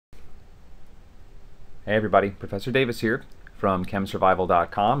Hey everybody, Professor Davis here from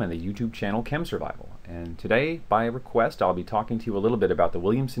ChemSurvival.com and the YouTube channel ChemSurvival. And today, by request, I'll be talking to you a little bit about the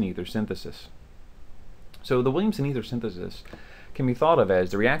Williamson Ether Synthesis. So the Williamson Ether Synthesis can be thought of as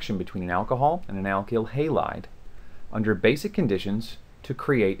the reaction between an alcohol and an alkyl halide under basic conditions to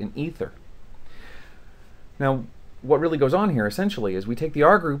create an ether. Now, what really goes on here essentially is we take the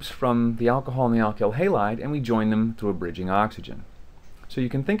R groups from the alcohol and the alkyl halide and we join them through a bridging oxygen. So you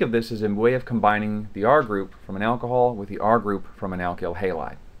can think of this as a way of combining the R group from an alcohol with the R group from an alkyl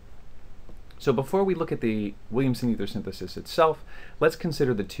halide. So before we look at the Williamson Ether Synthesis itself, let's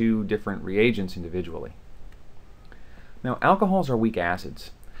consider the two different reagents individually. Now, alcohols are weak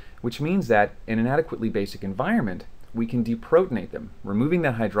acids, which means that in an adequately basic environment, we can deprotonate them, removing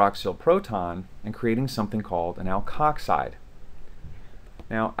that hydroxyl proton and creating something called an alkoxide.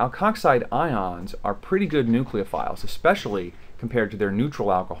 Now, alkoxide ions are pretty good nucleophiles, especially compared to their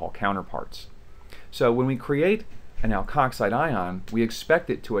neutral alcohol counterparts. So when we create an alkoxide ion, we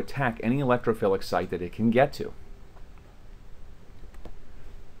expect it to attack any electrophilic site that it can get to.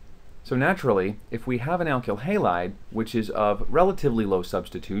 So naturally, if we have an alkyl halide, which is of relatively low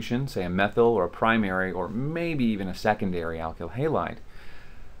substitution, say a methyl or a primary or maybe even a secondary alkyl halide,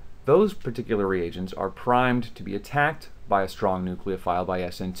 those particular reagents are primed to be attacked by a strong nucleophile by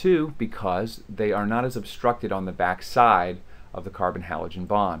SN2 because they are not as obstructed on the back side of the carbon-halogen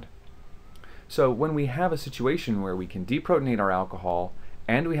bond. So when we have a situation where we can deprotonate our alcohol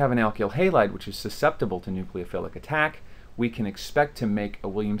and we have an alkyl halide which is susceptible to nucleophilic attack, we can expect to make a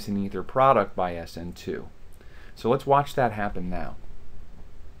Williamson ether product by SN2. So let's watch that happen now.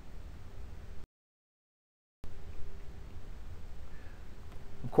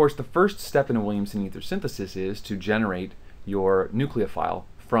 Of course, the first step in a Williamson ether synthesis is to generate your nucleophile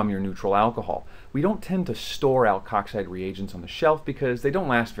from your neutral alcohol. We don't tend to store alkoxide reagents on the shelf because they don't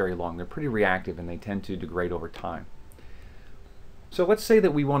last very long. They're pretty reactive and they tend to degrade over time. So let's say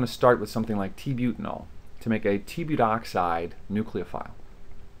that we want to start with something like t-butanol to make a t-butoxide nucleophile.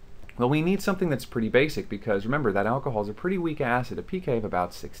 Well, we need something that's pretty basic because remember that alcohol is a pretty weak acid, a pK of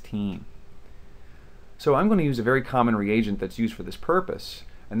about 16. So I'm going to use a very common reagent that's used for this purpose,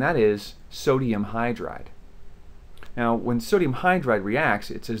 and that is sodium hydride. Now, when sodium hydride reacts,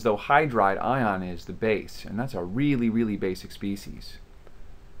 it's as though hydride ion is the base, and that's a really, really basic species.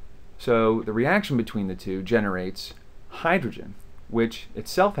 So the reaction between the two generates hydrogen, which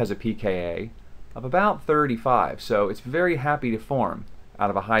itself has a pKa of about 35, so it's very happy to form out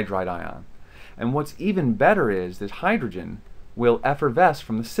of a hydride ion. And what's even better is that hydrogen will effervesce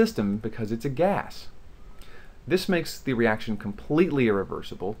from the system because it's a gas. This makes the reaction completely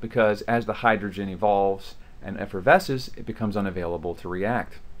irreversible because as the hydrogen evolves and effervesces, it becomes unavailable to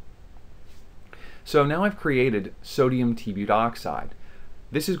react. So now I've created sodium t-butoxide.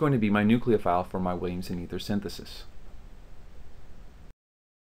 This is going to be my nucleophile for my Williamson ether synthesis.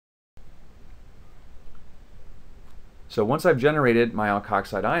 So once I've generated my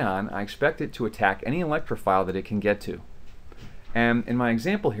alkoxide ion, I expect it to attack any electrophile that it can get to. And in my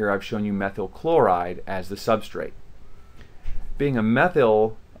example here, I've shown you methyl chloride as the substrate. Being a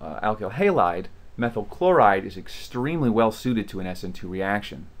methyl alkyl halide, methyl chloride is extremely well suited to an SN2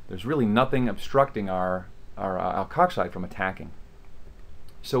 reaction. There's really nothing obstructing our alkoxide from attacking.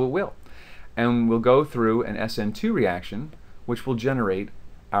 So it will. And we'll go through an SN2 reaction, which will generate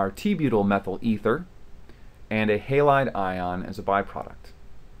our t-butyl methyl ether and a halide ion as a byproduct.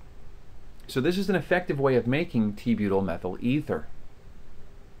 So this is an effective way of making t-butyl methyl ether.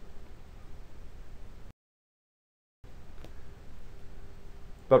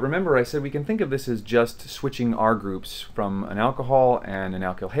 But remember, I said we can think of this as just switching R groups from an alcohol and an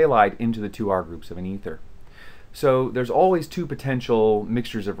alkyl halide into the two R groups of an ether. So there's always two potential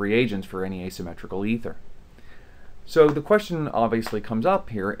mixtures of reagents for any asymmetrical ether. So the question obviously comes up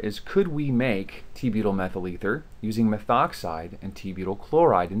here is, could we make t-butyl methyl ether using methoxide and t-butyl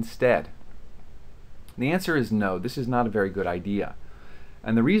chloride instead? The answer is no, this is not a very good idea.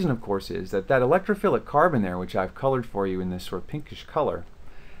 And the reason, of course, is that that electrophilic carbon there, which I've colored for you in this sort of pinkish color,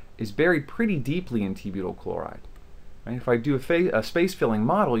 is buried pretty deeply in t-butyl chloride. Right? If I do a space-filling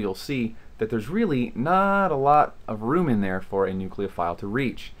model, you'll see that there's really not a lot of room in there for a nucleophile to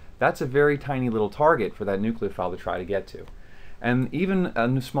reach. That's a very tiny little target for that nucleophile to try to get to. And even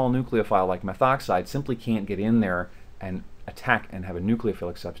a small nucleophile like methoxide simply can't get in there and attack and have a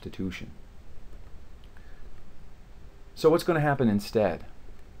nucleophilic substitution. So what's going to happen instead?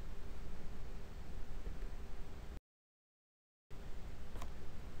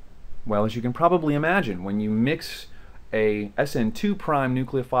 Well, as you can probably imagine, when you mix a SN2'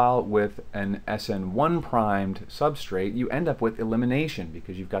 nucleophile with an SN1' substrate, you end up with elimination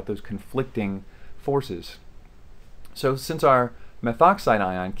because you've got those conflicting forces. So since our methoxide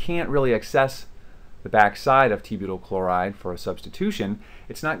ion can't really access the backside of t-butyl chloride for a substitution,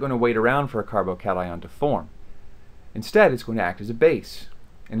 it's not going to wait around for a carbocation to form. Instead, it's going to act as a base.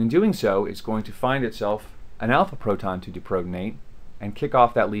 And in doing so, it's going to find itself an alpha proton to deprotonate and kick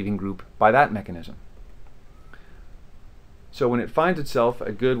off that leaving group by that mechanism. So when it finds itself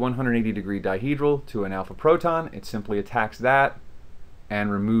a good 180-degree dihedral to an alpha proton, it simply attacks that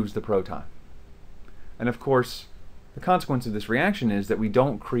and removes the proton. And of course, the consequence of this reaction is that we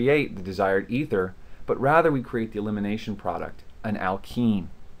don't create the desired ether, but rather we create the elimination product, an alkene.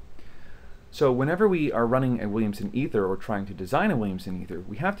 So whenever we are running a Williamson ether or trying to design a Williamson ether,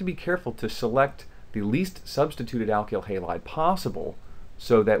 we have to be careful to select the least substituted alkyl halide possible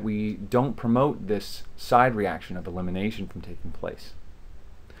so that we don't promote this side reaction of elimination from taking place.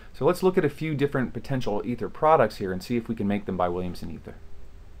 So let's look at a few different potential ether products here and see if we can make them by Williamson ether.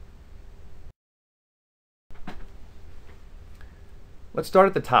 Let's start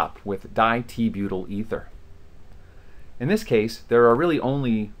at the top with di-t-butyl ether. In this case, there is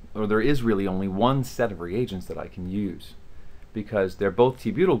really only one set of reagents that I can use. Because they're both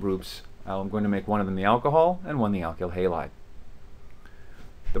t-butyl groups, I'm going to make one of them the alcohol and one the alkyl halide.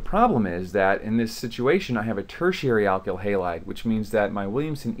 The problem is that in this situation I have a tertiary alkyl halide, which means that my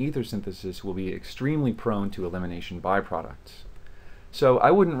Williamson ether synthesis will be extremely prone to elimination byproducts. So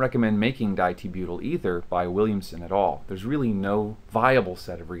I wouldn't recommend making di-t-butyl ether by Williamson at all. There's really no viable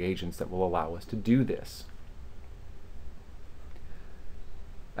set of reagents that will allow us to do this.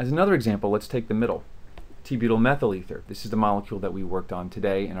 As another example, let's take the middle, t-butyl methyl ether. This is the molecule that we worked on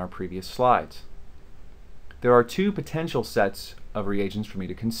today in our previous slides. There are two potential sets of reagents for me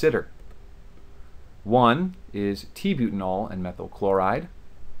to consider. One is t-butanol and methyl chloride.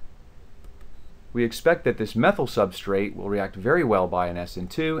 We expect that this methyl substrate will react very well by an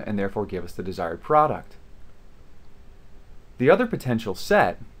SN2 and therefore give us the desired product. The other potential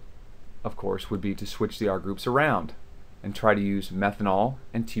set, of course, would be to switch the R groups around and try to use methanol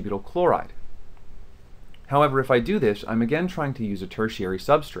and t-butyl chloride. However, if I do this, I'm again trying to use a tertiary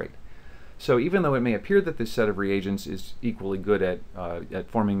substrate. So even though it may appear that this set of reagents is equally good at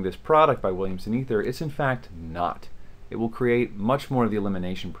forming this product by Williamson ether, it's in fact not. It will create much more of the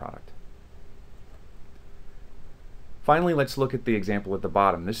elimination product. Finally, let's look at the example at the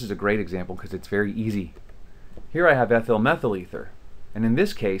bottom. This is a great example because it's very easy. Here I have ethyl methyl ether, and in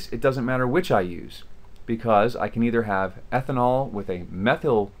this case it doesn't matter which I use, because I can either have ethanol with a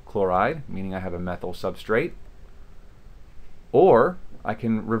methyl chloride, meaning I have a methyl substrate, or I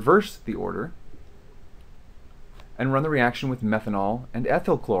can reverse the order and run the reaction with methanol and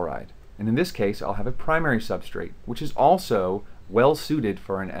ethyl chloride. And in this case, I'll have a primary substrate, which is also well suited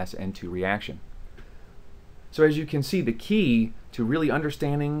for an SN2 reaction. So as you can see, the key to really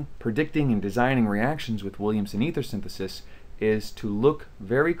understanding, predicting, and designing reactions with Williamson ether synthesis is to look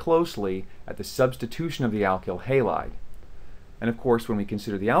very closely at the substitution of the alkyl halide. And of course, when we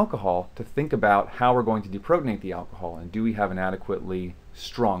consider the alcohol, to think about how we're going to deprotonate the alcohol, and do we have an adequately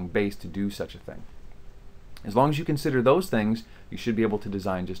strong base to do such a thing. As long as you consider those things, you should be able to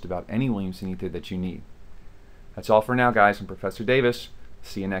design just about any Williamson ether that you need. That's all for now, guys. I'm Professor Davis.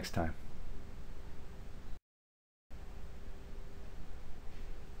 See you next time.